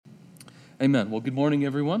Amen. Well, good morning,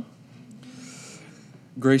 everyone.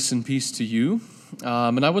 Grace and peace to you.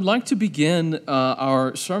 And I would like to begin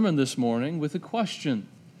our sermon this morning with a question,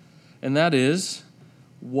 and that is,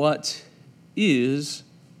 what is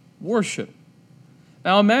worship?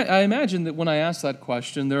 Now, I imagine that when I ask that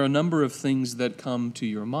question, there are a number of things that come to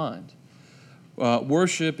your mind.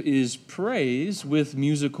 Worship is praise with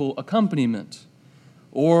musical accompaniment.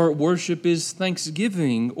 Or worship is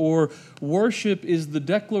thanksgiving, or worship is the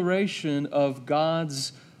declaration of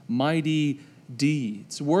God's mighty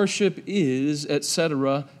deeds. Worship is,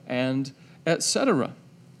 etc., and etc.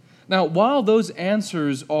 Now, while those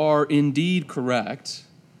answers are indeed correct,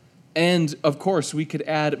 and of course we could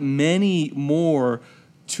add many more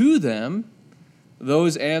to them,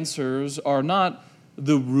 those answers are not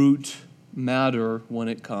the root matter when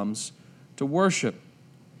it comes to worship.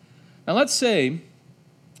 Now, let's say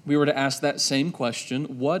we were to ask that same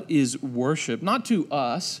question, what is worship? Not to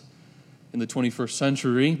us in the 21st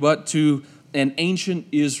century, but to an ancient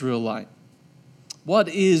Israelite. What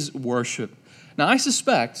is worship? Now, I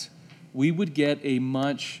suspect we would get a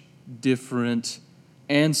much different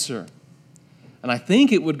answer. And I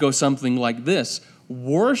think it would go something like this.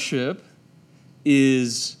 Worship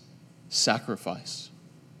is sacrifice.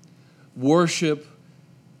 Worship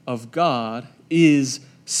of God is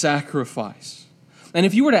sacrifice. And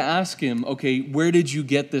if you were to ask him, okay, where did you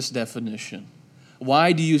get this definition?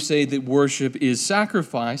 Why do you say that worship is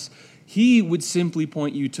sacrifice? He would simply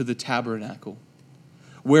point you to the tabernacle,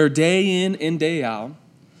 where day in and day out,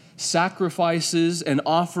 sacrifices and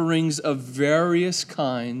offerings of various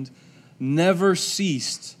kind never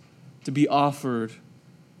ceased to be offered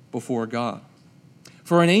before God.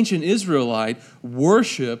 For an ancient Israelite,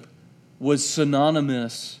 worship was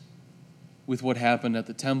synonymous with what happened at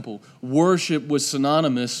the temple. Worship was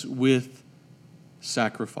synonymous with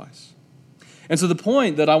sacrifice. And so the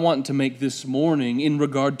point that I want to make this morning in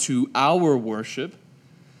regard to our worship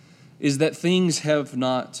is that things have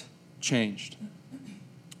not changed.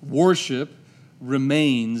 Worship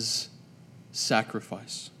remains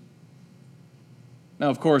sacrifice. Now,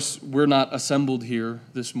 of course, we're not assembled here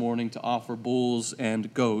this morning to offer bulls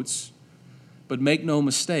and goats, but make no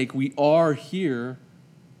mistake, we are here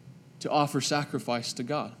to offer sacrifice to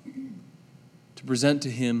God, to present to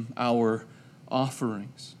Him our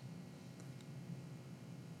offerings.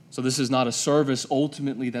 So this is not a service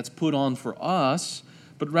ultimately that's put on for us,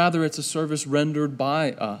 but rather it's a service rendered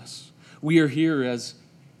by us. We are here, as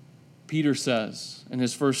Peter says in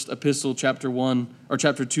his first epistle, chapter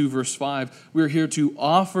 2, verse 5, we are here to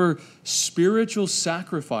offer spiritual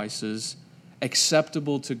sacrifices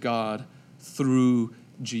acceptable to God through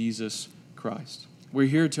Jesus Christ. We're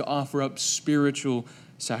here to offer up spiritual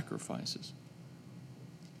sacrifices.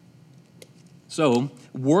 So,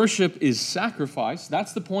 worship is sacrifice.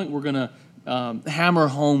 That's the point we're going to hammer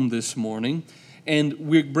home this morning. And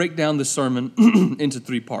we break down the sermon into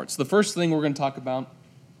three parts. The first thing we're going to talk about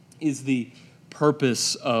is the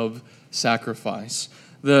purpose of sacrifice.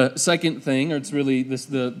 The second thing, or it's really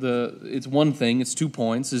it's one thing, it's 2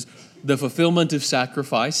 points, is the fulfillment of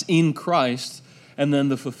sacrifice in Christ, and then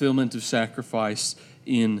the fulfillment of sacrifice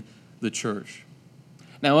in the church.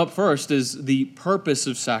 Now, up first is the purpose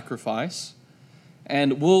of sacrifice,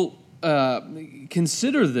 and we'll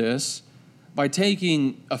consider this by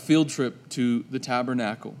taking a field trip to the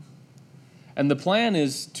tabernacle. And the plan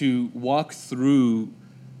is to walk through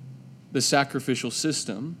the sacrificial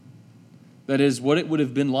system, that is, what it would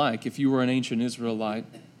have been like if you were an ancient Israelite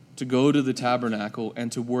to go to the tabernacle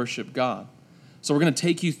and to worship God. So we're going to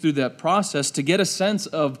take you through that process to get a sense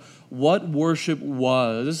of what worship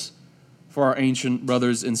was for our ancient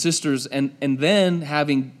brothers and sisters, and then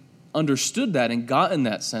having understood that and gotten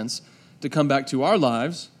that sense, to come back to our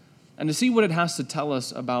lives and to see what it has to tell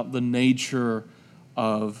us about the nature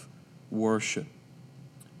of worship.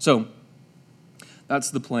 So that's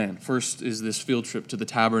the plan. First is this field trip to the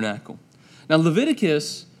tabernacle. Now,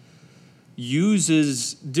 Leviticus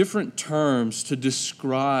uses different terms to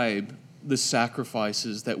describe the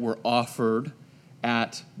sacrifices that were offered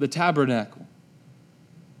at the tabernacle.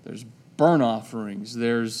 There's burnt offerings,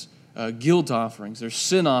 there's guilt offerings, there's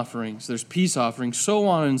sin offerings, there's peace offerings, so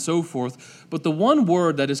on and so forth. But the one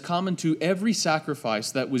word that is common to every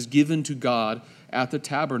sacrifice that was given to God at the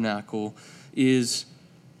tabernacle is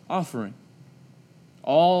offering.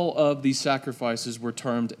 All of these sacrifices were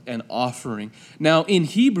termed an offering. Now, in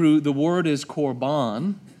Hebrew, the word is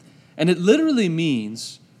korban, and it literally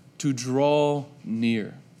means to draw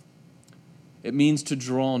near. It means to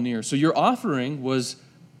draw near. So your offering was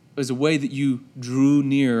a way that you drew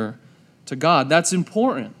near to God. That's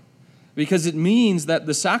important because it means that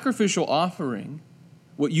the sacrificial offering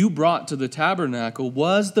What you brought to the tabernacle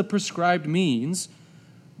was the prescribed means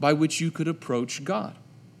by which you could approach God.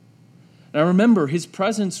 Now remember, his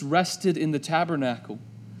presence rested in the tabernacle,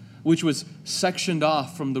 which was sectioned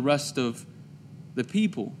off from the rest of the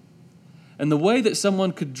people. And the way that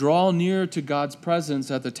someone could draw near to God's presence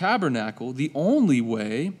at the tabernacle, the only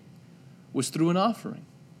way, was through an offering,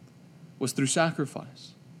 was through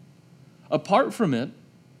sacrifice. Apart from it,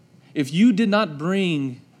 if you did not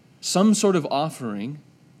bring some sort of offering,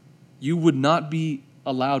 you would not be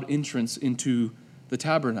allowed entrance into the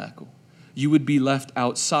tabernacle. You would be left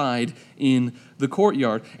outside in the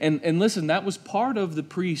courtyard. And listen, that was part of the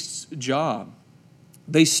priest's job.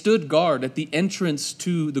 They stood guard at the entrance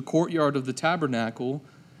to the courtyard of the tabernacle.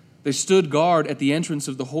 They stood guard at the entrance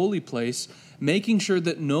of the holy place, making sure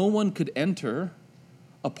that no one could enter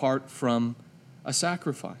apart from a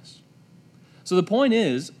sacrifice. So the point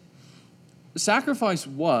is, sacrifice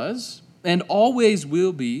was and always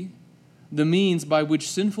will be the means by which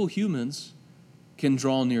sinful humans can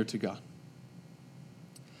draw near to God.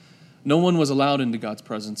 No one was allowed into God's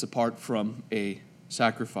presence apart from a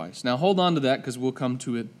sacrifice. Now hold on to that because we'll come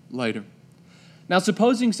to it later. Now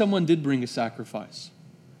supposing someone did bring a sacrifice.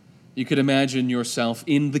 You could imagine yourself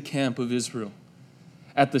in the camp of Israel.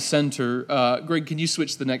 At the center, Greg, can you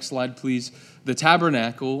switch to the next slide, please? The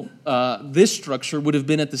tabernacle, this structure would have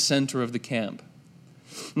been at the center of the camp.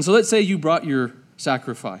 And so let's say you brought your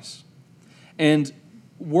sacrifice. And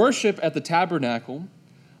worship at the tabernacle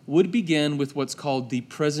would begin with what's called the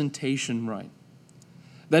presentation rite.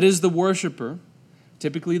 That is, the worshiper,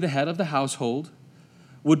 typically the head of the household,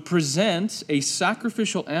 would present a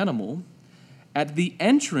sacrificial animal at the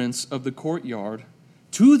entrance of the courtyard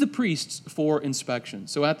to the priests for inspection.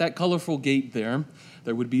 So at that colorful gate there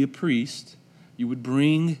would be a priest. You would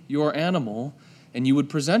bring your animal and you would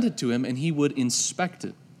present it to him and he would inspect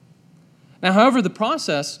it. Now, however, the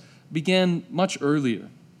process began much earlier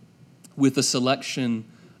with the selection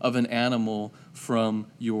of an animal from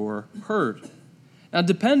your herd. Now,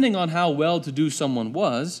 depending on how well-to-do someone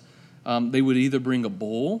was, they would either bring a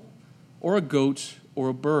bull or a goat or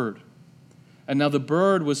a bird. And now the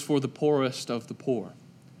bird was for the poorest of the poor.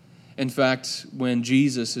 In fact, when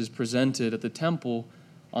Jesus is presented at the temple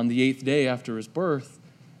on the 8th day after his birth,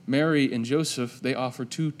 Mary and Joseph, they offer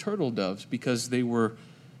 2 turtle doves because they were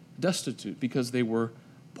destitute, because they were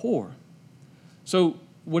poor. So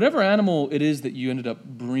whatever animal it is that you ended up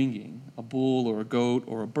bringing, a bull or a goat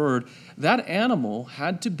or a bird, that animal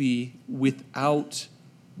had to be without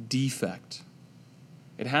defect.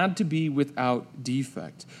 It had to be without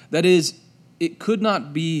defect. That is, it could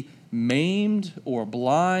not be maimed or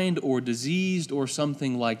blind or diseased or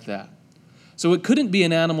something like that. So it couldn't be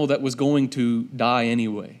an animal that was going to die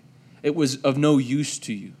anyway. It was of no use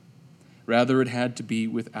to you. Rather, it had to be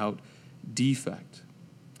without defect.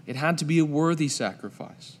 It had to be a worthy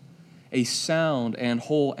sacrifice, a sound and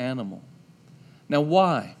whole animal. Now,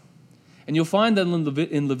 why? And you'll find that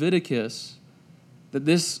in Leviticus that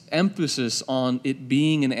this emphasis on it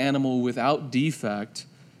being an animal without defect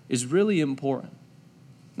is really important.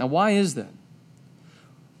 Now, why is that?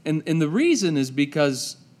 And the reason is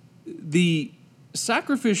because the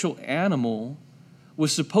sacrificial animal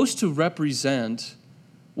was supposed to represent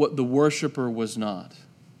what the worshiper was not,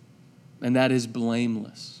 and that is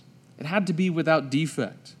blameless. It had to be without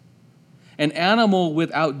defect. An animal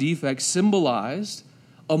without defect symbolized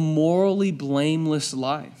a morally blameless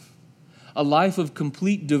life, a life of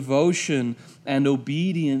complete devotion and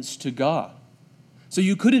obedience to God. So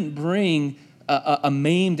you couldn't bring a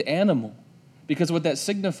maimed animal, because what that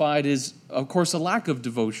signified is, of course, a lack of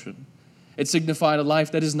devotion. It signified a life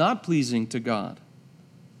that is not pleasing to God.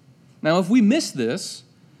 Now, if we miss this,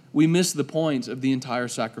 we miss the point of the entire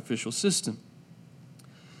sacrificial system.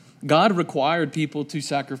 God required people to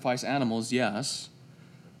sacrifice animals, yes,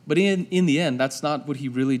 but in the end, that's not what he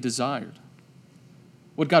really desired.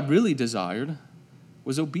 What God really desired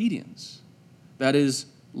was obedience. That is,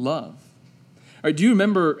 love. All right, do you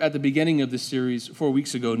remember at the beginning of this series, 4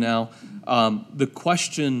 weeks ago now, the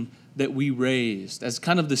question that we raised as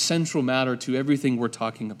kind of the central matter to everything we're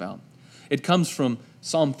talking about? It comes from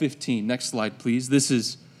Psalm 15. Next slide, please. This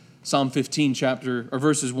is Psalm 15,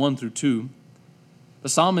 verses 1 through 2. The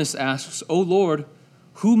psalmist asks, "O Lord,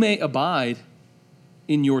 who may abide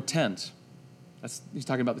in your tent?" He's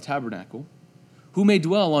talking about the tabernacle. "Who may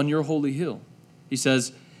dwell on your holy hill?" He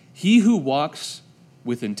says, "He who walks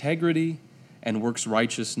with integrity and works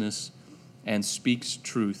righteousness and speaks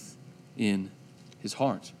truth in his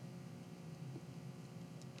heart."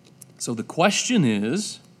 So the question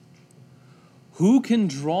is, who can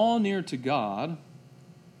draw near to God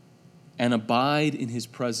and abide in his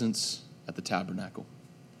presence at the tabernacle?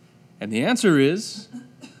 And the answer is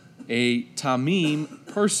a tamim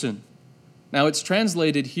person. Now, it's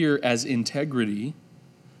translated here as integrity,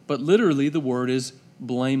 but literally the word is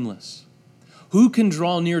blameless. Who can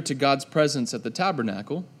draw near to God's presence at the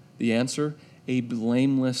tabernacle? The answer, a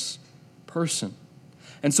blameless person.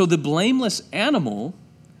 And so the blameless animal,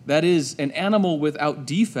 that is, an animal without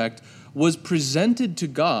defect, was presented to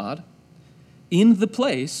God in the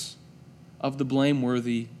place of the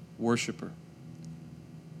blameworthy worshiper.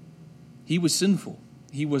 He was sinful.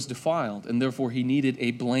 He was defiled, and therefore he needed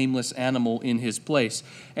a blameless animal in his place.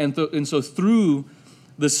 And so through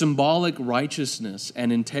the symbolic righteousness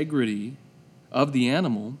and integrity of the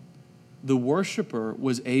animal, the worshiper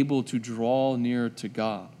was able to draw near to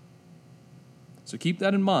God. So keep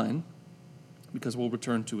that in mind, because we'll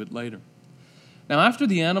return to it later. Now, after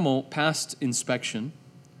the animal passed inspection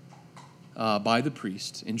by the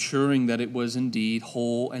priest, ensuring that it was indeed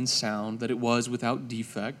whole and sound, that it was without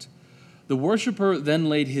defect, the worshiper then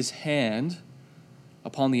laid his hand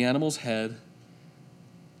upon the animal's head,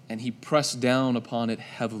 and he pressed down upon it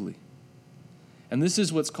heavily. And this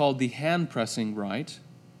is what's called the hand-pressing rite.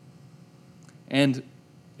 And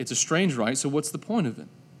it's a strange rite, so what's the point of it?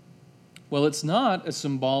 Well, it's not a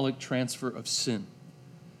symbolic transfer of sin.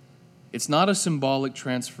 It's not a symbolic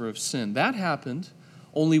transfer of sin. That happened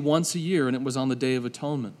only once a year, and it was on the Day of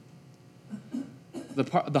Atonement.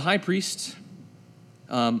 The high priest,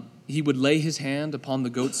 he would lay his hand upon the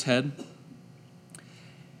goat's head,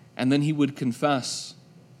 and then he would confess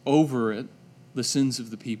over it the sins of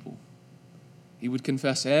the people. He would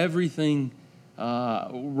confess everything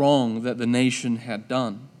wrong that the nation had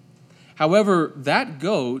done. However, that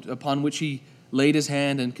goat upon which he laid his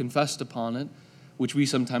hand and confessed upon it, which we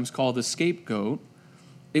sometimes call the scapegoat,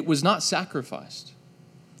 it was not sacrificed.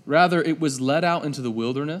 Rather, it was led out into the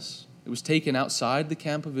wilderness. It was taken outside the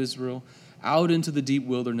camp of Israel, out into the deep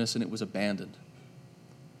wilderness, and it was abandoned.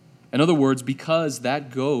 In other words, because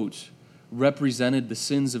that goat represented the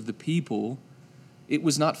sins of the people, it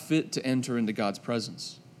was not fit to enter into God's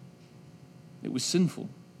presence. It was sinful.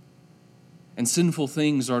 And sinful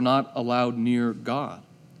things are not allowed near God.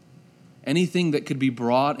 Anything that could be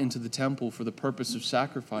brought into the temple for the purpose of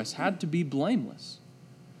sacrifice had to be blameless.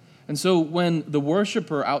 And so when the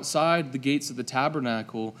worshiper outside the gates of the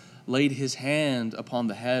tabernacle laid his hand upon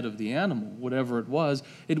the head of the animal, whatever it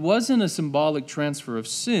wasn't a symbolic transfer of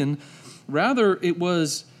sin. Rather, it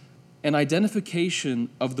was an identification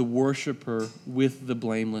of the worshiper with the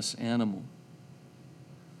blameless animal.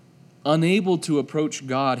 Unable to approach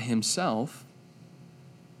God himself,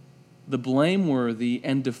 the blameworthy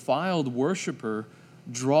and defiled worshiper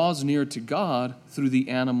draws near to God through the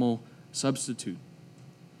animal substitute.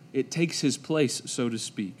 It takes his place, so to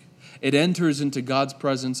speak. It enters into God's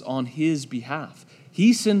presence on his behalf.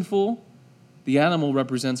 He's sinful. The animal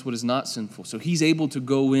represents what is not sinful. So he's able to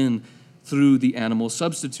go in through the animal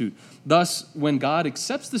substitute. Thus, when God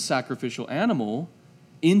accepts the sacrificial animal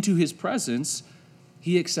into his presence,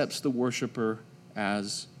 he accepts the worshiper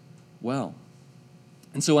as well.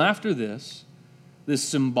 And so after this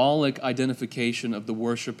symbolic identification of the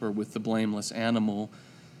worshiper with the blameless animal,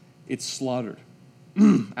 it's slaughtered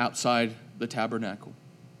outside the tabernacle.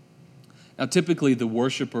 Now, typically, the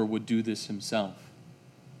worshiper would do this himself.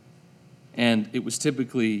 And it was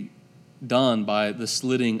typically done by the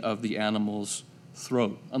slitting of the animal's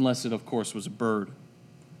throat, unless it, of course, was a bird.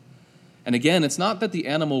 And again, it's not that the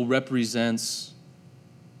animal represents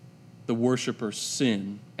the worshiper's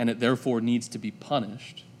sin, and it therefore needs to be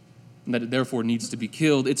punished, and that it therefore needs to be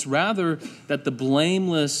killed. It's rather that the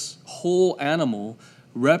blameless whole animal,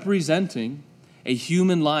 representing a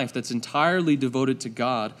human life that's entirely devoted to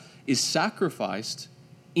God, is sacrificed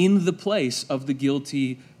in the place of the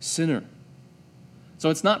guilty sinner. So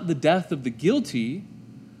it's not the death of the guilty,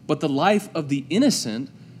 but the life of the innocent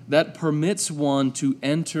that permits one to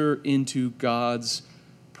enter into God's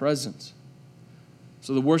presence.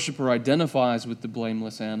 So the worshiper identifies with the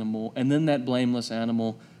blameless animal, and then that blameless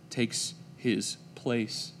animal takes his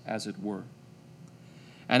place, as it were.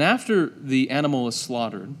 And after the animal is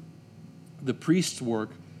slaughtered, the priest's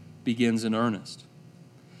work begins in earnest.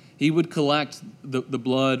 He would collect the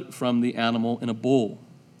blood from the animal in a bowl,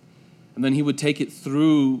 and then he would take it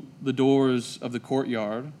through the doors of the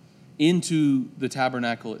courtyard into the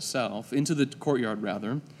tabernacle itself, into the courtyard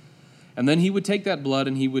rather, and then he would take that blood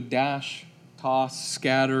and he would dash, toss,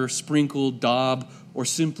 scatter, sprinkle, daub, or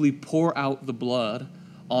simply pour out the blood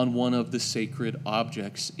on one of the sacred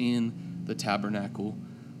objects in the tabernacle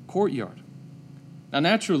courtyard. Now,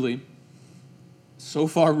 naturally, so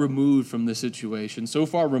far removed from the situation, so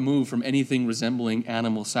far removed from anything resembling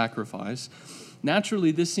animal sacrifice,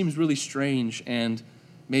 naturally, this seems really strange and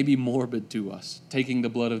maybe morbid to us, taking the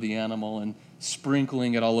blood of the animal and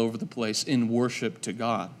sprinkling it all over the place in worship to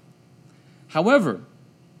God. However,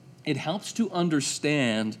 it helps to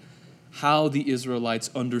understand how the Israelites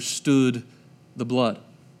understood the blood.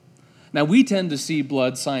 Now, we tend to see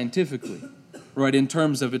blood scientifically, right, in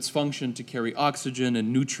terms of its function to carry oxygen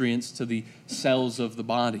and nutrients to the cells of the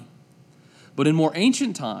body. But in more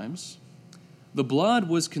ancient times, the blood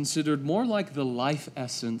was considered more like the life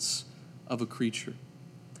essence of a creature.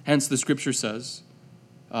 Hence, the scripture says,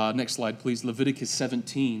 next slide please, Leviticus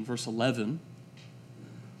 17, verse 11,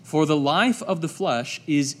 "For the life of the flesh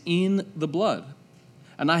is in the blood,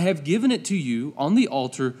 and I have given it to you on the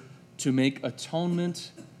altar to make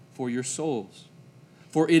atonement for your souls.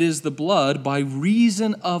 For it is the blood by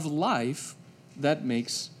reason of life that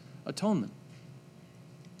makes atonement."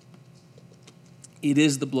 It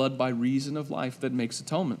is the blood by reason of life that makes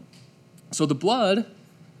atonement. So the blood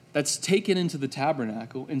that's taken into the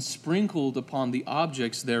tabernacle and sprinkled upon the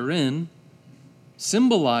objects therein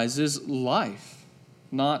symbolizes life,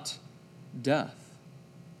 not death.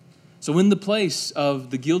 So in the place of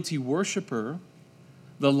the guilty worshiper,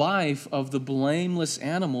 the life of the blameless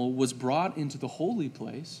animal was brought into the holy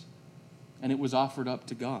place and it was offered up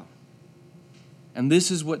to God. And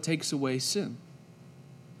this is what takes away sin.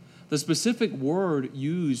 The specific word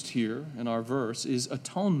used here in our verse is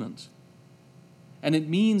atonement. And it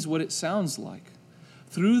means what it sounds like.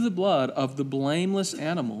 Through the blood of the blameless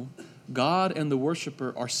animal, God and the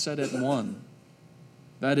worshiper are set at one.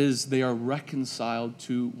 That is, they are reconciled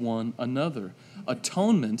to one another.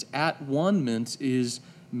 Atonement, at one-ment, is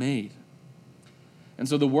made. And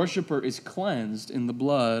so the worshiper is cleansed in the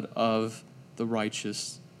blood of the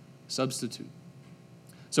righteous substitute.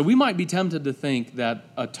 So we might be tempted to think that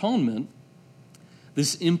atonement,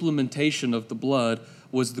 this implementation of the blood,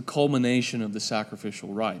 was the culmination of the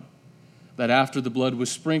sacrificial rite. That after the blood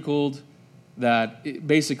was sprinkled,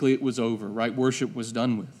 basically it was over, right? Worship was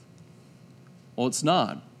done with. Well, it's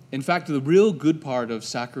not. In fact, the real good part of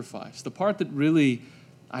sacrifice, the part that really,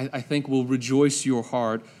 I think, will rejoice your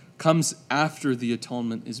heart, comes after the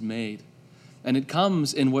atonement is made. And it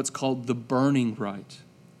comes in what's called the burning rite.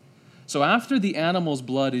 So after the animal's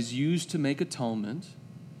blood is used to make atonement,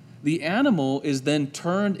 the animal is then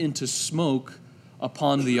turned into smoke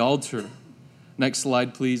upon the altar. Next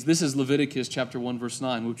slide, please. This is Leviticus chapter 1, verse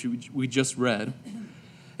 9, which we just read.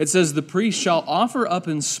 It says, "The priest shall offer up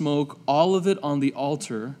in smoke all of it on the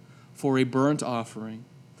altar for a burnt offering,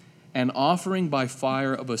 an offering by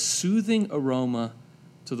fire of a soothing aroma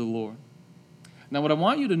to the Lord." Now, what I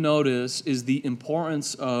want you to notice is the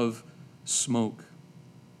importance of smoke.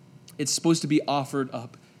 It's supposed to be offered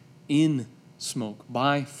up in smoke,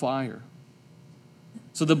 by fire.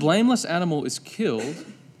 So the blameless animal is killed,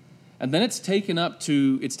 and then it's taken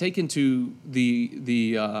to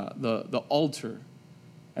the altar.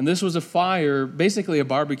 And this was a fire, basically a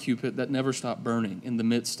barbecue pit that never stopped burning in the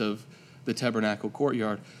midst of the tabernacle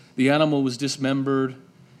courtyard. The animal was dismembered,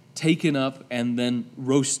 taken up, and then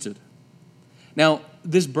roasted. Now,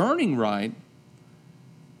 this burning rite,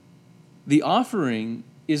 the offering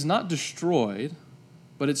is not destroyed,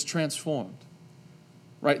 but it's transformed.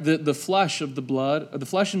 Right? The flesh and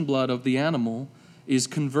blood of the animal is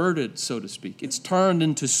converted, so to speak. It's turned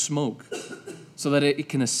into smoke so that it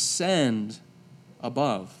can ascend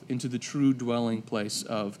above into the true dwelling place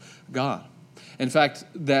of God. In fact,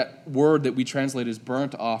 that word that we translate as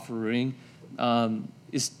burnt offering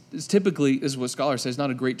is typically, is what scholars say, is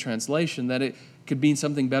not a great translation, that it could mean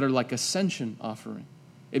something better like ascension offering.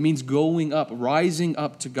 It means going up, rising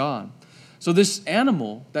up to God. So this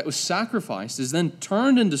animal that was sacrificed is then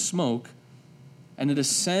turned into smoke, and it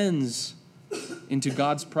ascends into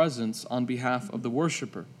God's presence on behalf of the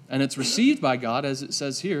worshiper. And it's received by God, as it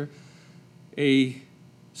says here, a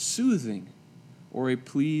soothing or a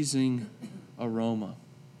pleasing aroma.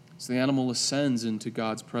 So the animal ascends into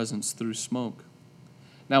God's presence through smoke.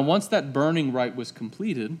 Now, once that burning rite was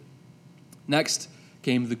completed, next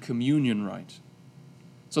came the communion rite.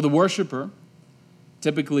 So the worshiper,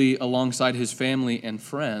 typically alongside his family and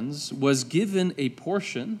friends, was given a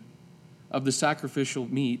portion of the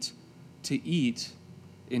sacrificial meat to eat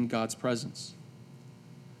in God's presence.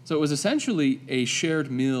 So it was essentially a shared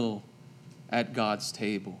meal at God's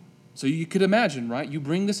table. So you could imagine, right? You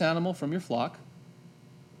bring this animal from your flock,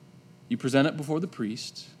 you present it before the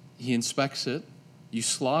priest, he inspects it, you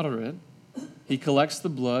slaughter it, he collects the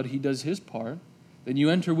blood, he does his part, then you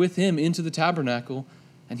enter with him into the tabernacle,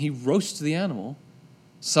 and he roasts the animal.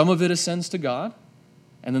 Some of it ascends to God,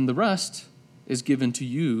 and then the rest is given to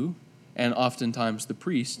you, and oftentimes the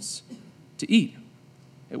priests, to eat.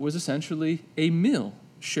 It was essentially a meal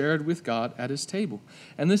shared with God at his table.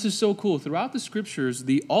 And this is so cool. Throughout the scriptures,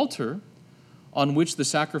 the altar on which the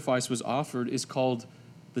sacrifice was offered is called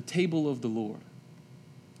the table of the Lord.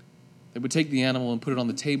 They would take the animal and put it on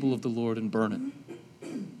the table of the Lord and burn it.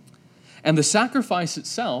 And the sacrifice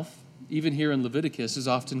itself, even here in Leviticus, is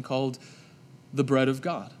often called the bread of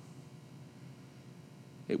God.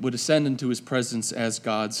 It would ascend into his presence as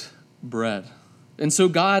God's bread. And so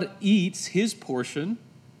God eats his portion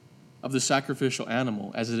of the sacrificial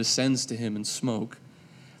animal as it ascends to him in smoke.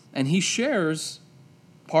 And he shares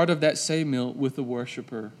part of that same meal with the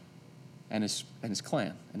worshiper and his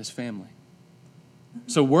clan and his family.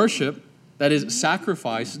 So worship, that is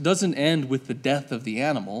sacrifice, doesn't end with the death of the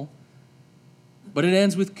animal, but it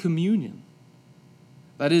ends with communion.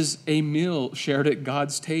 That is a meal shared at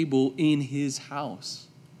God's table in his house.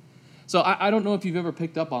 So I don't know if you've ever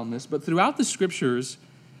picked up on this, but throughout the scriptures,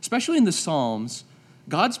 especially in the Psalms,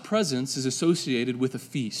 God's presence is associated with a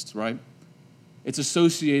feast, right? It's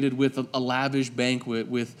associated with a lavish banquet,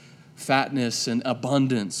 with fatness and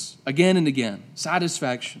abundance, again and again,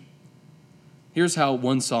 satisfaction. Here's how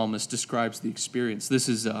one psalmist describes the experience. This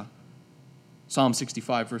is Psalm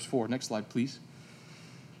 65, verse 4. Next slide, please.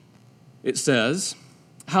 It says,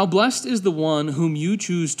 "How blessed is the one whom you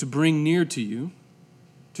choose to bring near to you,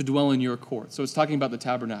 to dwell in your court." So it's talking about the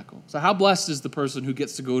tabernacle. So how blessed is the person who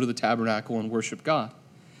gets to go to the tabernacle and worship God?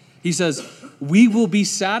 He says, "We will be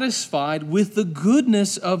satisfied with the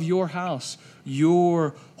goodness of your house,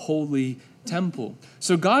 your holy temple."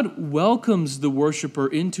 So God welcomes the worshiper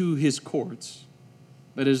into his courts,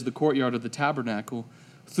 that is the courtyard of the tabernacle,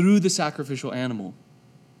 through the sacrificial animal.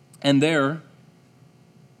 And there,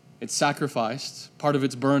 it's sacrificed, part of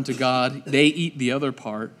it's burned to God, they eat the other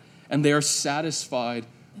part, and they are satisfied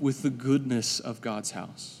with the goodness of God's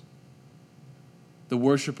house. The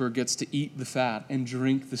worshiper gets to eat the fat and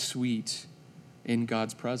drink the sweet in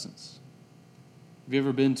God's presence. Have you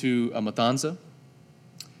ever been to a matanza?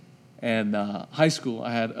 And high school,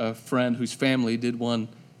 I had a friend whose family did one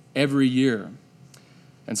every year.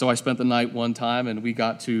 And so I spent the night one time, and we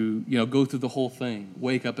got to go through the whole thing.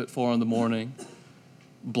 Wake up at 4 a.m,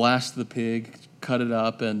 blast the pig, cut it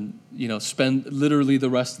up, and spend literally the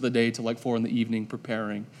rest of the day till like 4 p.m.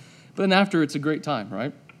 preparing. But then after, it's a great time,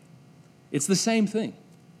 right? It's the same thing.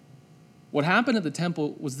 What happened at the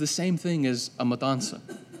temple was the same thing as a matanza.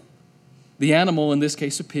 The animal, in this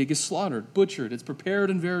case a pig, is slaughtered, butchered. It's prepared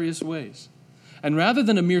in various ways. And rather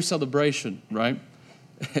than a mere celebration, right,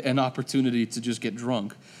 an opportunity to just get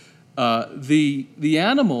drunk, the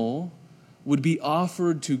animal would be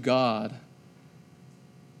offered to God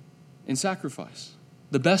in sacrifice.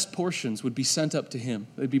 The best portions would be sent up to him.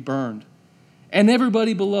 They'd be burned. And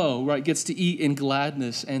everybody below, right, gets to eat in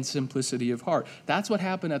gladness and simplicity of heart. That's what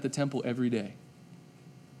happened at the temple every day.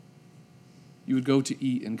 You would go to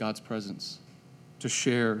eat in God's presence, to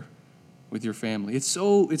share with your family. It's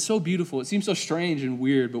so beautiful. It seems so strange and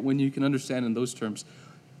weird, but when you can understand in those terms,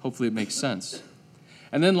 hopefully it makes sense.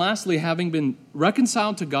 And then lastly, having been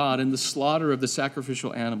reconciled to God in the slaughter of the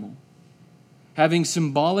sacrificial animal, having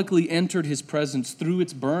symbolically entered his presence through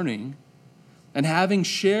its burning, and having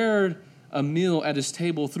shared a meal at his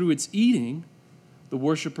table through its eating, the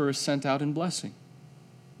worshiper is sent out in blessing.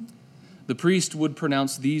 The priest would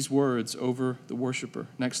pronounce these words over the worshiper.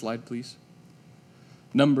 Next slide, please.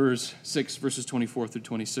 Numbers 6, verses 24 through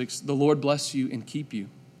 26. "The Lord bless you and keep you.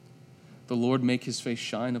 The Lord make his face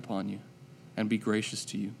shine upon you and be gracious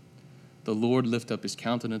to you. The Lord lift up his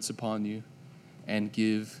countenance upon you and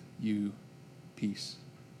give you peace."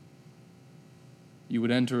 You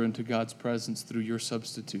would enter into God's presence through your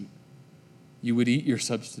substitute. You would eat your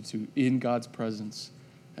substitute in God's presence,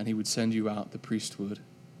 and he would send you out, the priest would.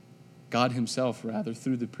 God himself, rather,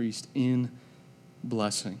 through the priest in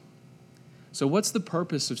blessing. So what's the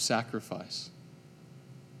purpose of sacrifice?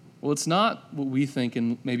 Well, it's not what we think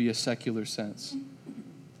in maybe a secular sense.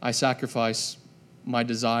 I sacrifice my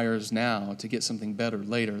desires now to get something better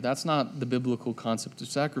later. That's not the biblical concept of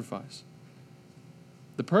sacrifice.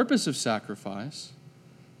 The purpose of sacrifice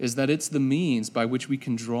is that it's the means by which we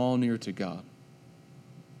can draw near to God.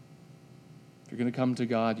 If you're going to come to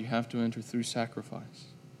God, you have to enter through sacrifice.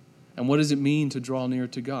 And what does it mean to draw near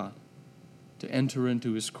to God? To enter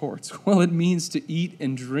into his courts? Well, it means to eat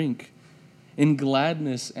and drink in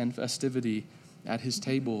gladness and festivity at his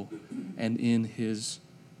table and in his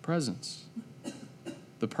presence.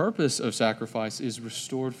 The purpose of sacrifice is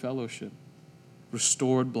restored fellowship,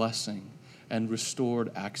 restored blessing, and restored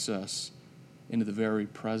access into the very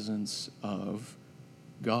presence of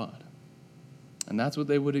God. And that's what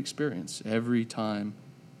they would experience every time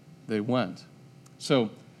they went.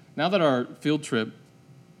 So now that our field trip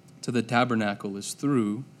to the tabernacle is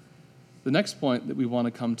through, the next point that we want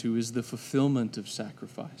to come to is the fulfillment of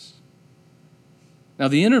sacrifice. Now,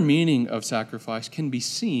 the inner meaning of sacrifice can be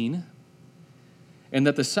seen in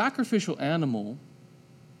that the sacrificial animal,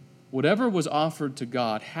 whatever was offered to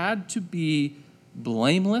God, had to be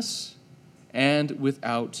blameless and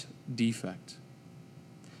without defect.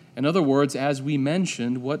 In other words, as we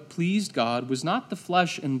mentioned, what pleased God was not the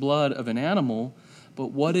flesh and blood of an animal, but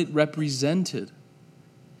what it represented: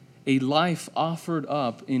 a life offered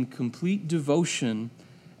up in complete devotion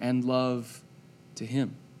and love to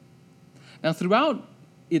Him. Now, throughout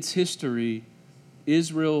its history,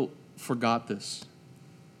 Israel forgot this.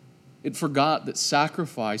 It forgot that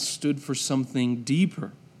sacrifice stood for something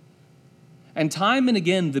deeper. And time and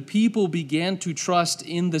again, the people began to trust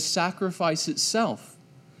in the sacrifice itself,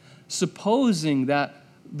 supposing that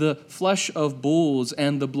the flesh of bulls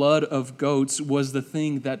and the blood of goats was the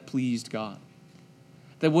thing that pleased God,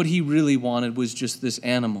 that what He really wanted was just this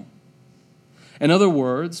animal. In other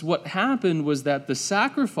words, what happened was that the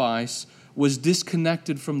sacrifice was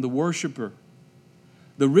disconnected from the worshiper.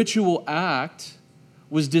 The ritual act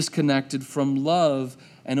was disconnected from love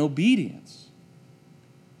and obedience.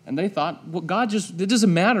 And they thought, well, it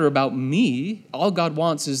doesn't matter about me. All God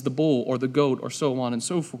wants is the bull or the goat or so on and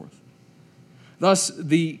so forth. Thus,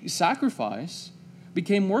 the sacrifice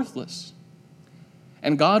became worthless.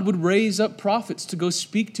 And God would raise up prophets to go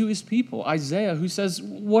speak to His people. Isaiah, who says,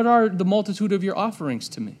 "What are the multitude of your offerings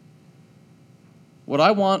to me? What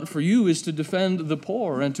I want for you is to defend the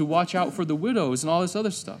poor and to watch out for the widows," and all this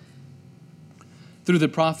other stuff. Through the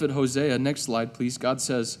prophet Hosea, next slide please, God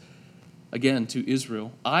says again to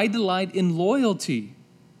Israel, "I delight in loyalty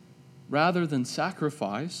rather than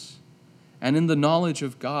sacrifice, and in the knowledge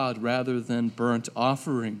of God rather than burnt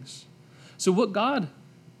offerings." So what God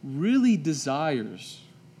really desires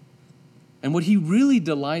and what He really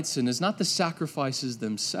delights in is not the sacrifices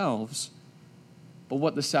themselves, but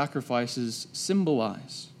what the sacrifices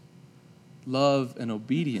symbolize: love and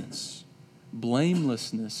obedience,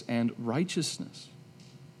 blamelessness and righteousness.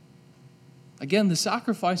 Again, the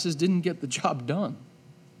sacrifices didn't get the job done.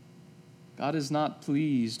 God is not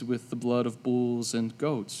pleased with the blood of bulls and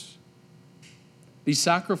goats. These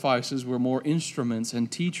sacrifices were more instruments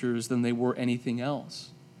and teachers than they were anything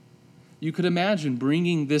else. You could imagine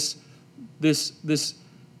bringing the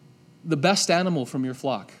best animal from your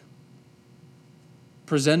flock,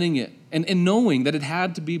 presenting it, and knowing that it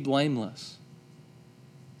had to be blameless.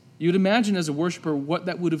 You'd imagine as a worshiper what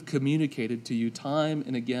that would have communicated to you time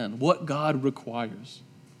and again, what God requires: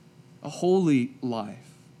 a holy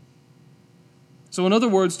life. So in other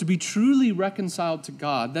words, to be truly reconciled to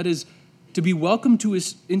God, that is, to be welcomed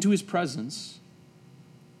into His presence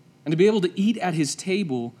and to be able to eat at His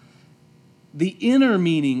table, the inner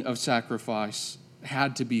meaning of sacrifice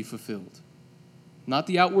had to be fulfilled. Not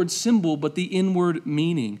the outward symbol, but the inward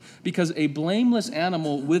meaning. Because a blameless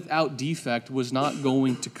animal without defect was not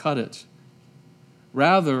going to cut it.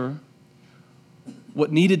 Rather,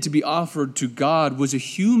 what needed to be offered to God was a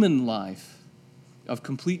human life of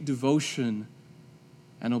complete devotion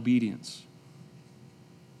and obedience.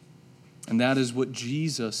 And that is what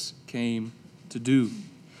Jesus came to do,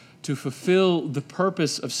 to fulfill the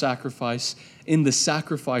purpose of sacrifice in the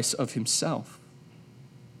sacrifice of Himself.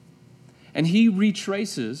 And He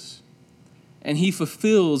retraces and He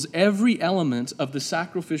fulfills every element of the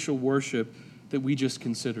sacrificial worship that we just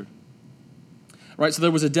considered. Right, so there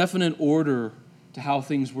was a definite order to how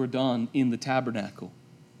things were done in the tabernacle.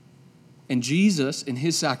 And Jesus, in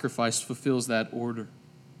His sacrifice, fulfills that order.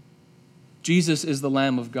 Jesus is the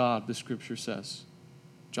Lamb of God, the Scripture says.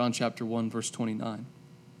 John chapter 1, verse 29.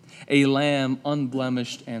 A lamb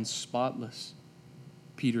unblemished and spotless,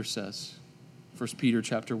 Peter says. 1 Peter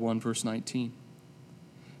chapter 1, verse 19.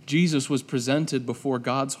 Jesus was presented before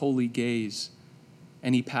God's holy gaze,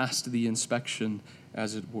 and He passed the inspection,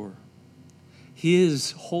 as it were.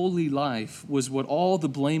 His holy life was what all the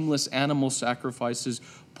blameless animal sacrifices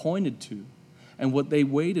pointed to and what they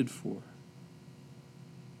waited for.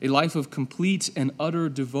 A life of complete and utter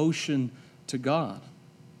devotion to God.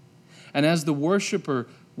 And as the worshiper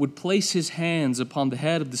would place his hands upon the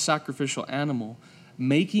head of the sacrificial animal,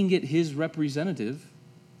 making it his representative,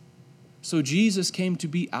 so Jesus came to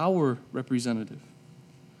be our representative,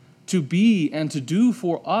 to be and to do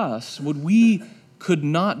for us what we could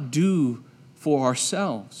not do for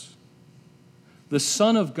ourselves. The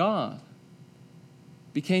Son of God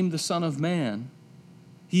became the Son of Man.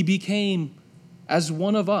 He became as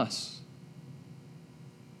one of us,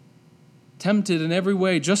 tempted in every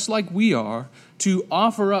way, just like we are, to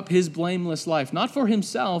offer up His blameless life, not for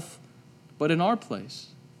Himself, but in our place,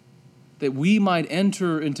 that we might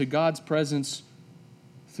enter into God's presence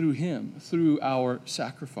through him, through our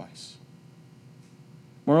sacrifice.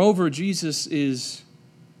 Moreover, Jesus is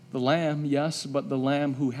the Lamb, yes, but the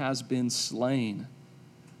Lamb who has been slain.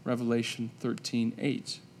 Revelation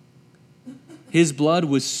 13:8. His blood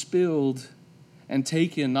was spilled and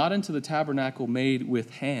taken not into the tabernacle made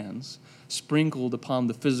with hands, sprinkled upon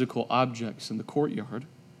the physical objects in the courtyard.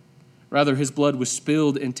 Rather, his blood was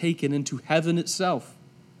spilled and taken into heaven itself.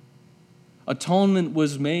 Atonement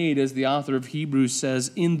was made, as the author of Hebrews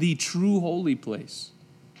says, in the true holy place.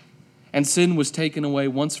 And sin was taken away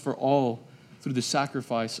once for all through the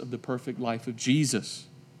sacrifice of the perfect life of Jesus.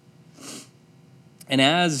 And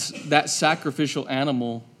as that sacrificial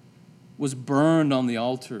animal was burned on the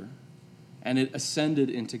altar, and it ascended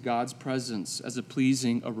into God's presence as a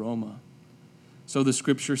pleasing aroma, so the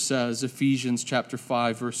scripture says, Ephesians chapter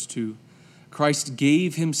 5, verse 2, Christ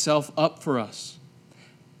gave himself up for us,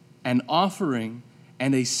 an offering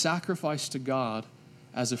and a sacrifice to God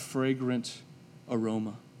as a fragrant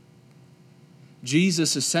aroma.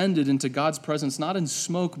 Jesus ascended into God's presence not in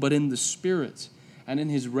smoke, but in the Spirit and in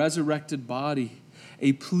his resurrected body,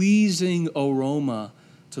 a pleasing aroma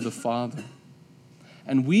to the Father.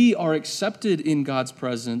 And we are accepted in God's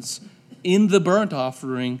presence in the burnt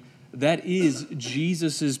offering that is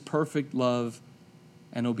Jesus' perfect love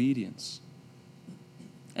and obedience.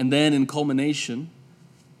 And then in culmination,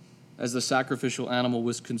 as the sacrificial animal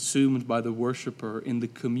was consumed by the worshiper in the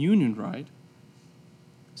communion rite,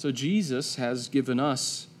 so Jesus has given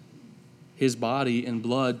us his body and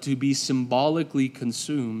blood to be symbolically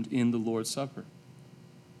consumed in the Lord's Supper.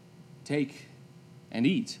 Take and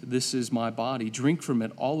eat. This is my body. Drink from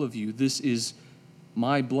it, all of you. This is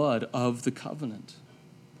my blood of the covenant.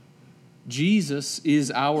 Jesus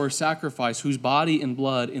is our sacrifice, whose body and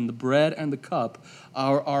blood in the bread and the cup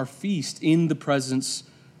are our feast in the presence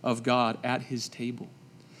of God at his table.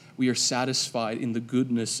 We are satisfied in the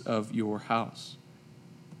goodness of your house.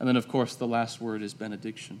 And then, of course, the last word is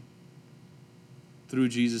benediction. Through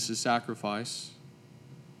Jesus' sacrifice,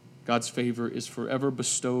 God's favor is forever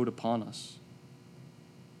bestowed upon us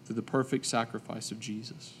through the perfect sacrifice of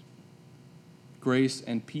Jesus. Grace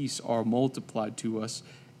and peace are multiplied to us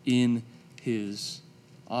in his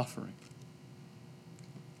offering.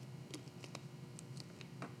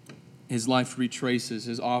 His life retraces,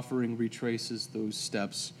 his offering retraces those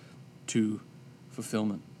steps to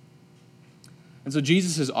fulfillment. And so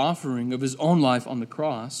Jesus' offering of his own life on the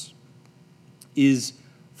cross is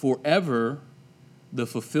forever the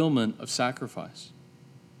fulfillment of sacrifice.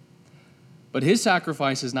 But his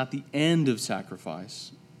sacrifice is not the end of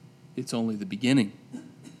sacrifice. It's only the beginning.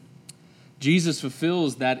 Jesus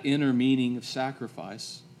fulfills that inner meaning of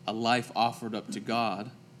sacrifice, a life offered up to God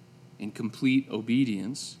in complete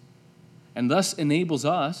obedience, and thus enables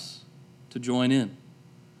us to join in,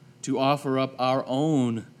 to offer up our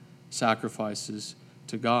own sacrifices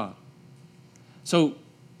to God. So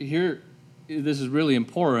here, this is really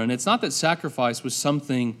important. It's not that sacrifice was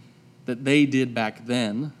something that they did back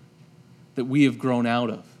then that we have grown out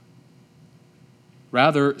of.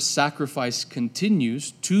 Rather, sacrifice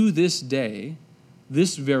continues to this day,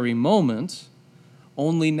 this very moment,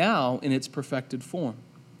 only now in its perfected form.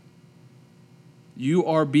 You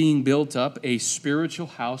are being built up a spiritual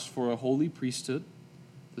house for a holy priesthood,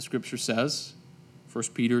 the scripture says,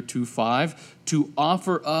 1 Peter 2:5, to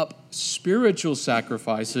offer up spiritual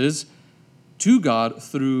sacrifices to God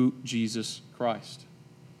through Jesus Christ.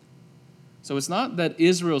 So it's not that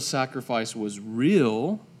Israel's sacrifice was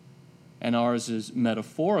real and ours is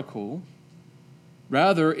metaphorical.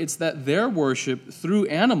 Rather, it's that their worship through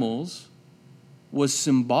animals was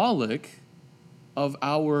symbolic of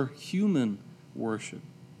our human worship.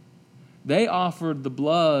 They offered the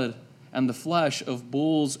blood and the flesh of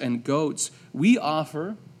bulls and goats. We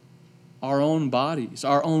offer our own bodies,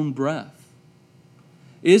 our own breath.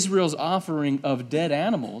 Israel's offering of dead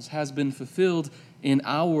animals has been fulfilled in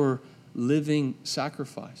our living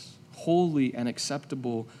sacrifice, holy and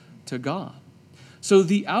acceptable to God. So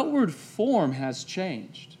the outward form has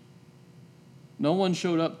changed. No one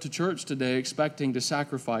showed up to church today expecting to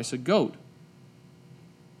sacrifice a goat.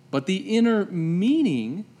 But the inner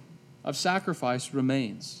meaning of sacrifice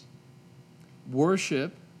remains.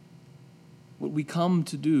 Worship, what we come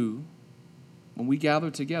to do when we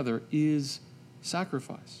gather together, is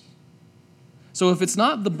sacrifice. So if it's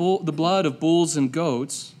not the blood of bulls and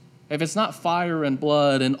goats, if it's not fire and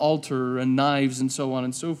blood and altar and knives and so on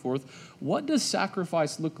and so forth, what does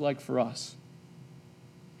sacrifice look like for us?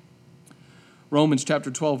 Romans chapter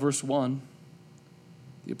 12, verse 1,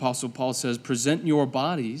 the Apostle Paul says, present your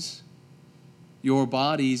bodies your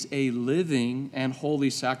bodies a living and holy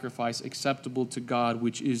sacrifice acceptable to God,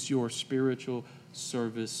 which is your spiritual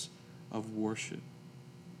service of worship.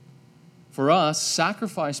 For us,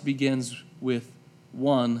 sacrifice begins with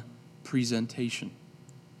one, presentation.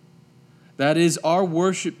 That is, our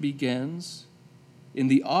worship begins in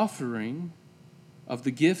the offering of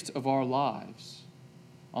the gift of our lives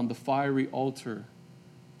on the fiery altar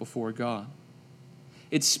before God.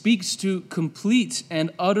 It speaks to complete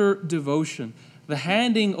and utter devotion, the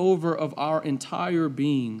handing over of our entire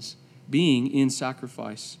being in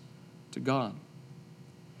sacrifice to God.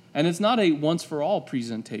 And it's not a once-for-all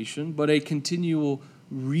presentation, but a continual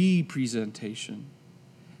representation.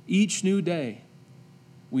 Each new day,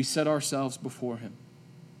 we set ourselves before Him.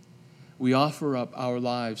 We offer up our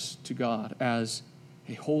lives to God as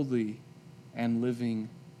a holy and living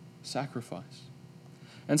sacrifice.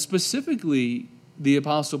 And specifically, the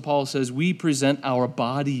Apostle Paul says we present our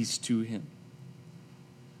bodies to Him.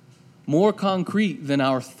 More concrete than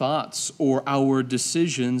our thoughts or our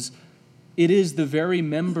decisions, it is the very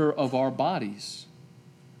member of our bodies,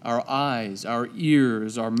 our eyes, our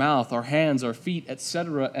ears, our mouth, our hands, our feet,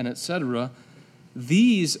 etc., and etc.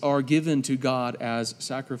 These are given to God as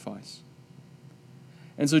sacrifice.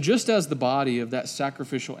 And so just as the body of that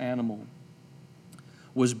sacrificial animal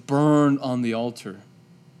was burned on the altar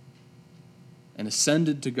and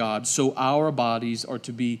ascended to God, so our bodies are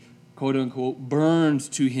to be, quote unquote, burned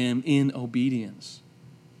to Him in obedience.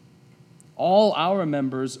 All our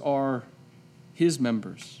members are His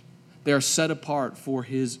members. They are set apart for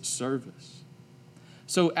His service.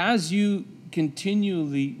 So as you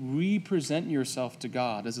continually represent yourself to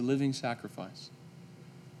God as a living sacrifice,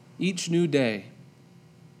 each new day,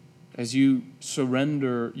 as you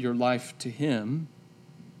surrender your life to Him,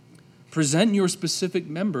 present your specific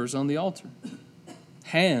members on the altar.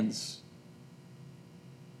 Hands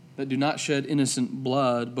that do not shed innocent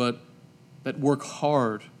blood, but that work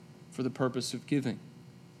hard for the purpose of giving.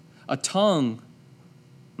 A tongue,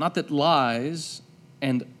 not that lies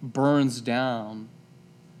and burns down,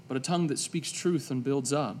 but a tongue that speaks truth and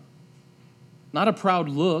builds up. Not a proud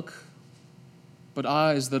look, but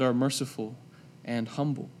eyes that are merciful and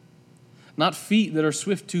humble. Not feet that are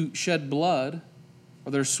swift to shed blood,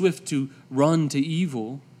 or they're swift to run to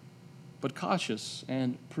evil, but cautious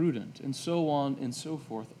and prudent, and so on and so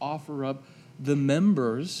forth. Offer up the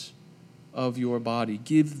members of your body.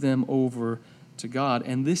 Give them over to God,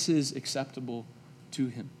 and this is acceptable to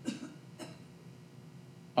Him.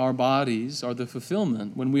 Our bodies are the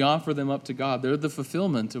fulfillment. When we offer them up to God, they're the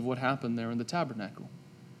fulfillment of what happened there in the tabernacle.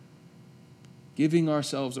 Giving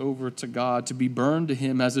ourselves over to God to be burned to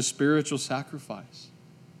Him as a spiritual sacrifice.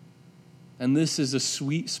 And this is a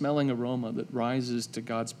sweet-smelling aroma that rises to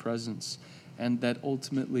God's presence and that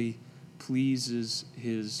ultimately pleases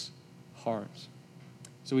His heart.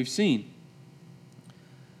 So we've seen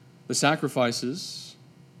the sacrifices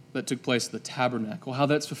that took place at the tabernacle, how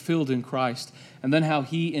that's fulfilled in Christ, and then how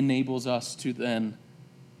He enables us to then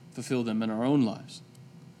fulfill them in our own lives.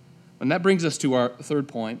 And that brings us to our third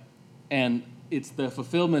point, and it's the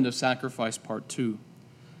fulfillment of sacrifice part 2.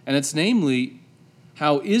 And it's namely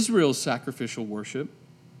how Israel's sacrificial worship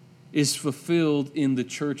is fulfilled in the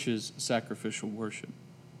church's sacrificial worship.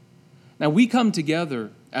 Now, we come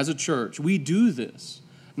together as a church. We do this,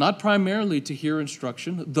 not primarily to hear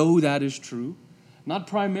instruction, though that is true, not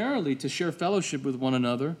primarily to share fellowship with one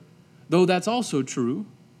another, though that's also true.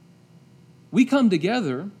 We come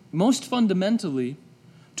together, most fundamentally,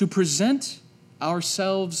 to present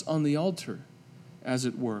ourselves on the altar, as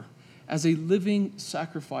it were, as a living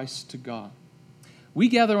sacrifice to God. We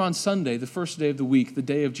gather on Sunday, the first day of the week, the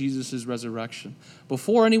day of Jesus' resurrection.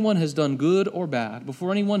 Before anyone has done good or bad,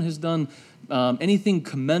 before anyone has done anything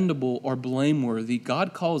commendable or blameworthy,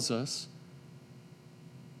 God calls us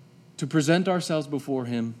to present ourselves before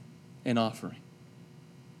Him in offering.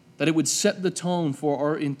 That it would set the tone for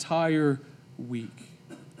our entire week.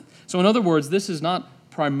 So in other words, this is not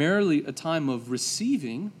primarily a time of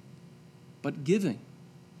receiving, but giving,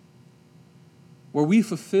 where we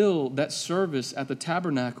fulfill that service at the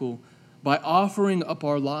tabernacle by offering up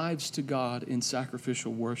our lives to God in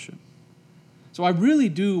sacrificial worship. So I really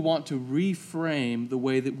do want to reframe the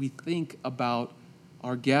way that we think about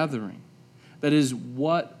our gathering. That is,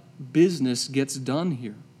 what business gets done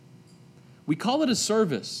here. We call it a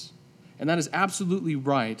service, and that is absolutely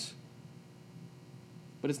right,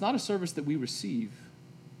 but it's not a service that we receive.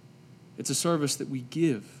 It's a service that we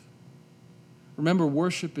give. Remember,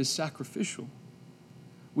 worship is sacrificial.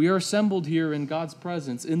 We are assembled here in God's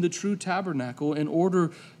presence, in the true tabernacle, in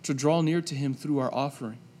order to draw near to Him through our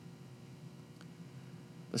offering.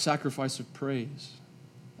 The sacrifice of praise,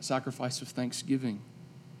 a sacrifice of thanksgiving,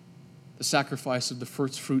 the sacrifice of the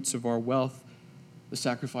first fruits of our wealth, the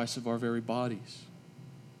sacrifice of our very bodies.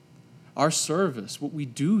 Our service, what we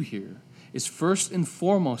do here, is first and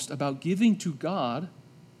foremost about giving to God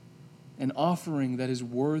an offering that is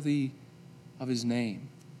worthy of his name.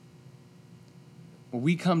 Where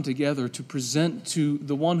we come together to present to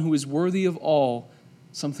the one who is worthy of all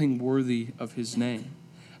something worthy of his name.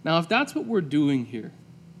 Now, if that's what we're doing here,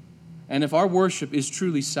 and if our worship is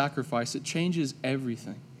truly sacrifice, it changes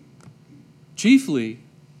everything. Chiefly,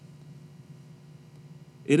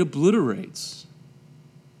 it obliterates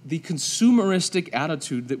the consumeristic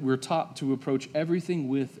attitude that we're taught to approach everything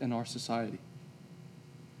with in our society.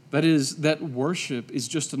 That is, that worship is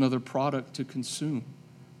just another product to consume.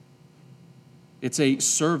 It's a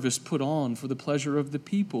service put on for the pleasure of the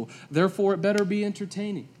people. Therefore, it better be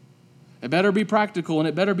entertaining. It better be practical, and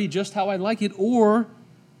it better be just how I like it, or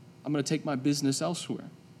I'm going to take my business elsewhere.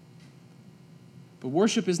 But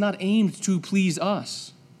worship is not aimed to please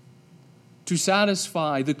us, to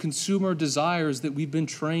satisfy the consumer desires that we've been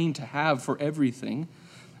trained to have for everything.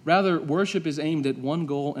 Rather, worship is aimed at one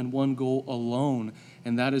goal and one goal alone,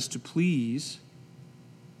 and that is to please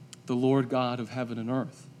the Lord God of heaven and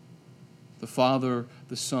earth, the Father,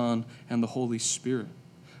 the Son, and the Holy Spirit.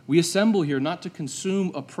 We assemble here not to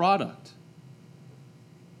consume a product,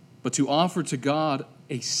 but to offer to God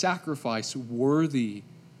a sacrifice worthy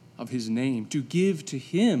of his name, to give to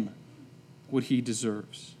him what he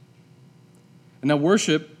deserves. And now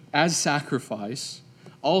worship as sacrifice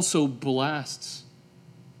also blasts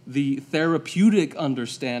the therapeutic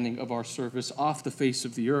understanding of our service off the face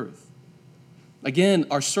of the earth. Again,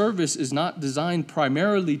 our service is not designed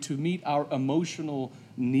primarily to meet our emotional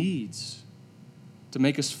needs, to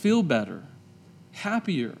make us feel better,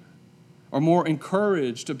 happier, or more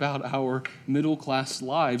encouraged about our middle-class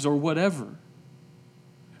lives or whatever.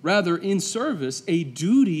 Rather, in service, a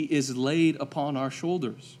duty is laid upon our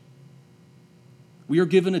shoulders. We are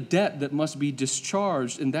given a debt that must be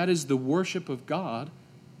discharged, and that is the worship of God,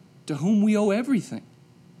 to whom we owe everything.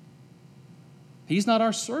 He's not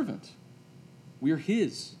our servant. We are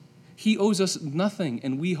his. He owes us nothing,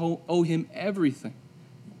 and we owe him everything.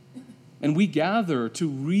 And we gather to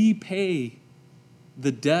repay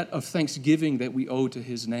the debt of thanksgiving that we owe to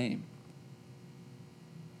his name,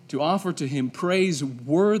 to offer to him praise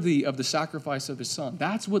worthy of the sacrifice of his Son.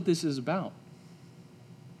 That's what this is about,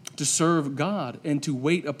 to serve God and to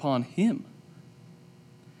wait upon him.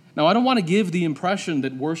 Now, I don't want to give the impression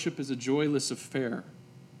that worship is a joyless affair,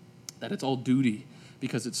 that it's all duty,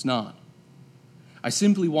 because it's not. I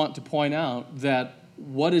simply want to point out that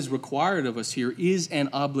what is required of us here is an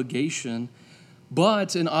obligation,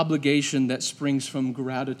 but an obligation that springs from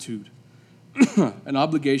gratitude. An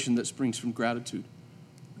obligation that springs from gratitude.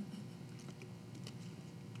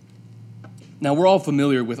 Now, we're all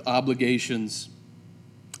familiar with obligations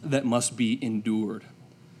that must be endured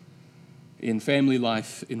in family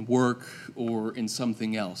life, in work, or in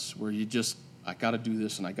something else, where I got to do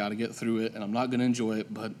this and I got to get through it, and I'm not going to enjoy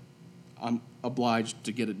it, but I'm obliged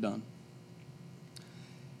to get it done.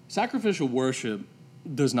 Sacrificial worship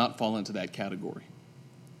does not fall into that category.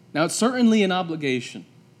 Now, it's certainly an obligation,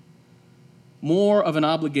 more of an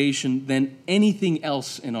obligation than anything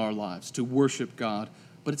else in our lives to worship God,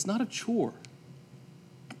 but it's not a chore.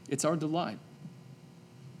 It's our delight.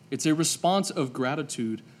 It's a response of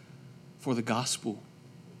gratitude for the gospel.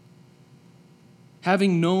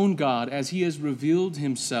 Having known God as he has revealed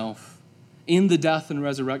himself in the death and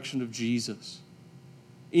resurrection of Jesus,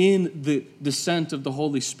 in the descent of the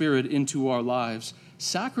Holy Spirit into our lives,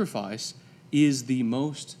 sacrifice is the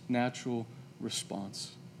most natural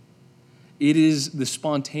response. It is the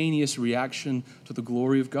spontaneous reaction to the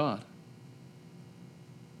glory of God.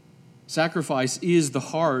 Sacrifice is the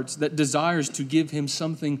heart that desires to give him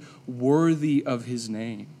something worthy of his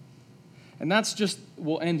name. And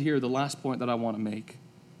we'll end here, the last point that I want to make.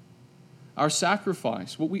 Our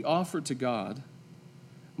sacrifice, what we offer to God,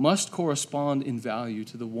 must correspond in value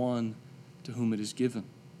to the one to whom it is given.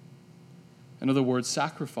 In other words,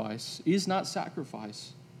 sacrifice is not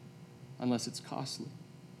sacrifice unless it's costly.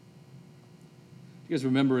 You guys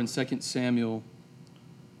remember in 2 Samuel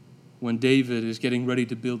when David is getting ready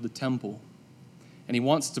to build the temple, and he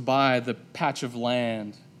wants to buy the patch of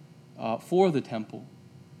land for the temple.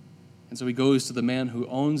 And so he goes to the man who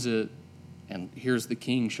owns it, and here's the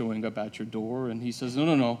king showing up at your door, and he says,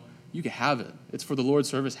 no, you can have it. It's for the Lord's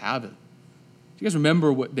service, have it. Do you guys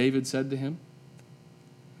remember what David said to him?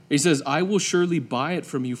 He says, I will surely buy it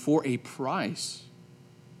from you for a price,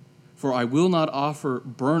 for I will not offer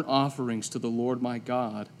burnt offerings to the Lord my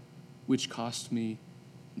God, which cost me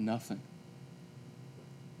nothing.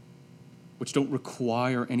 which don't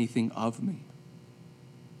require anything of me.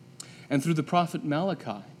 And through the prophet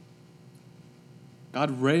Malachi,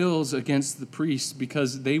 God rails against the priests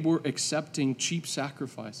because they were accepting cheap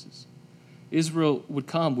sacrifices. Israel would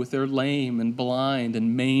come with their lame and blind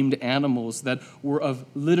and maimed animals that were of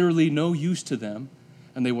literally no use to them,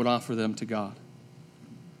 and they would offer them to God.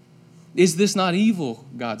 Is this not evil,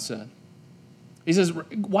 God said? He says,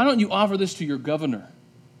 why don't you offer this to your governor?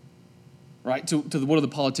 Right, to one of the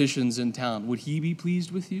politicians in town. Would he be pleased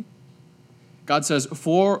with you? God says,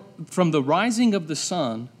 for from the rising of the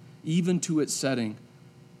sun even to its setting,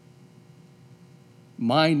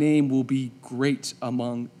 my name will be great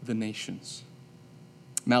among the nations.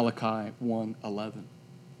 Malachi 1:11.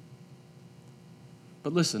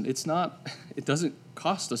 But listen, it doesn't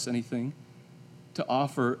cost us anything to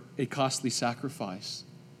offer a costly sacrifice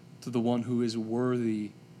to the one who is worthy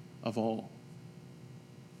of all.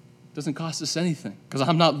 It doesn't cost us anything because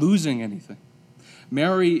I'm not losing anything.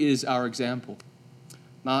 Mary is our example.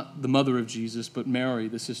 Not the mother of Jesus, but Mary,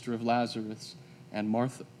 the sister of Lazarus and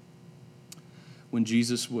Martha. When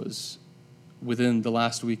Jesus was within the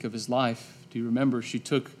last week of his life, do you remember, she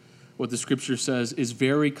took what the scripture says is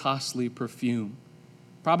very costly perfume,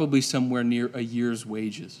 probably somewhere near a year's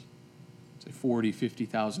wages, say $40,000,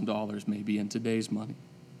 $50,000 maybe in today's money.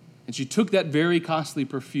 And she took that very costly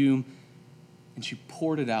perfume and she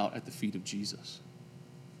poured it out at the feet of Jesus.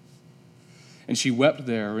 And she wept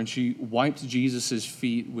there, and she wiped Jesus'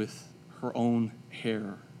 feet with her own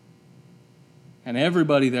hair. And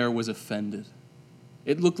everybody there was offended.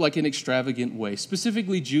 It looked like an extravagant waste.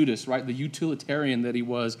 Specifically Judas, right, the utilitarian that he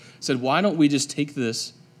was, said, why don't we just take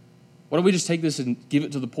this? Why don't we just take this and give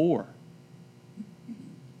it to the poor?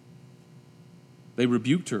 They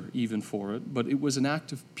rebuked her even for it, but it was an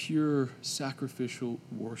act of pure sacrificial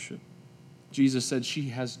worship. Jesus said, she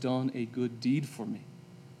has done a good deed for me.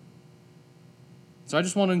 So I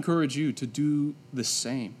just want to encourage you to do the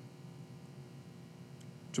same.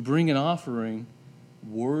 To bring an offering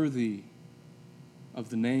worthy of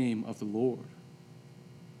the name of the Lord.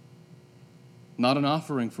 Not an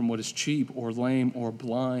offering from what is cheap or lame or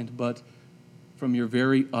blind, but from your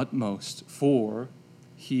very utmost, for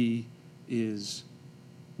he is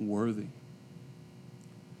worthy.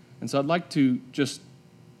 And so I'd like to just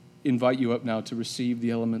invite you up now to receive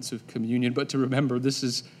the elements of communion, but to remember this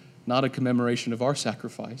is not a commemoration of our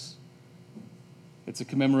sacrifice. It's a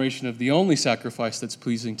commemoration of the only sacrifice that's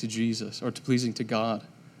pleasing to Jesus, or pleasing to God.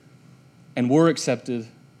 And we're accepted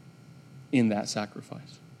in that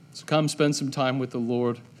sacrifice. So come spend some time with the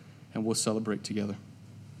Lord, and we'll celebrate together.